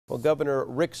Well, Governor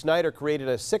Rick Snyder created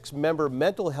a 6-member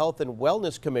mental health and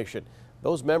wellness commission.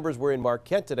 Those members were in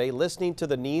Marquette today listening to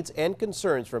the needs and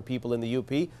concerns from people in the UP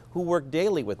who work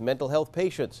daily with mental health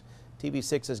patients.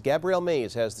 TV6's Gabrielle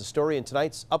Mays has the story in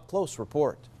tonight's Up Close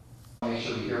report. Make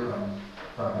sure we hear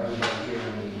from everybody here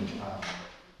in the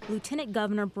Lieutenant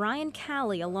Governor Brian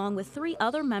Calley, along with 3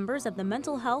 other members of the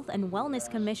Mental Health and Wellness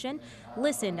Commission,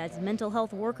 listened as mental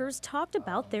health workers talked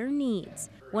about their needs.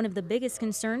 One of the biggest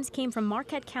concerns came from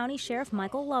Marquette County Sheriff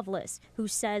Michael Loveless, who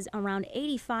says around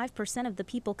 85% of the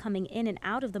people coming in and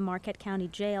out of the Marquette County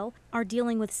Jail are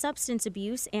dealing with substance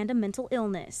abuse and a mental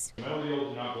illness. Mentally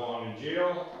ill do not belong in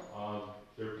jail.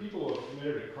 They're people who have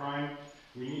committed a crime.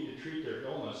 We need to treat their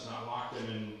illness, not lock them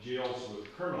in jails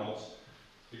with criminals.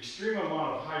 Extreme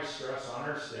amount of high stress on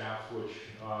our staff, which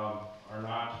are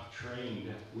not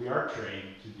trained. We are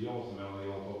trained to deal with the mentally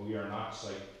ill, but we are not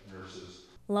psych nurses.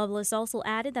 Loveless also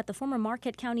added that the former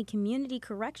Marquette County Community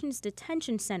Corrections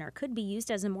Detention Center could be used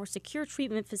as a more secure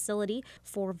treatment facility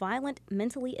for violent,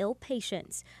 mentally ill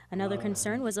patients. Another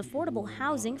concern was affordable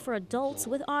housing for adults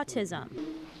with autism.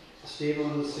 A stable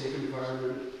and safe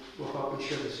environment will help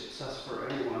ensure the success for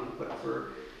anyone, but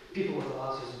for people with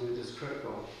autism, it is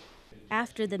critical.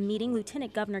 After the meeting,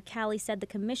 Lieutenant Governor Calley said the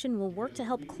commission will work to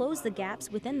help close the gaps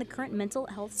within the current mental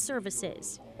health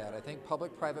services. I think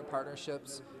public-private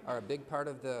partnerships are a big part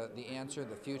of the answer in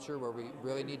the future, where we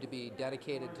really need to be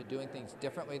dedicated to doing things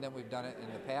differently than we've done it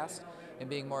in the past and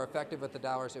being more effective with the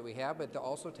dollars that we have, but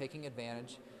also taking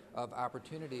advantage of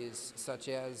opportunities such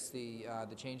as the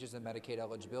changes in Medicaid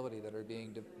eligibility that are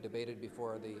being debated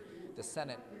before the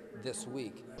Senate this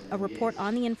week. A report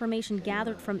on the information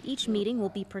gathered from each meeting will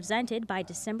be presented by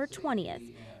December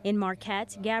 20th. In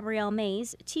Marquette, Gabrielle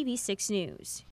Mays, TV6 News.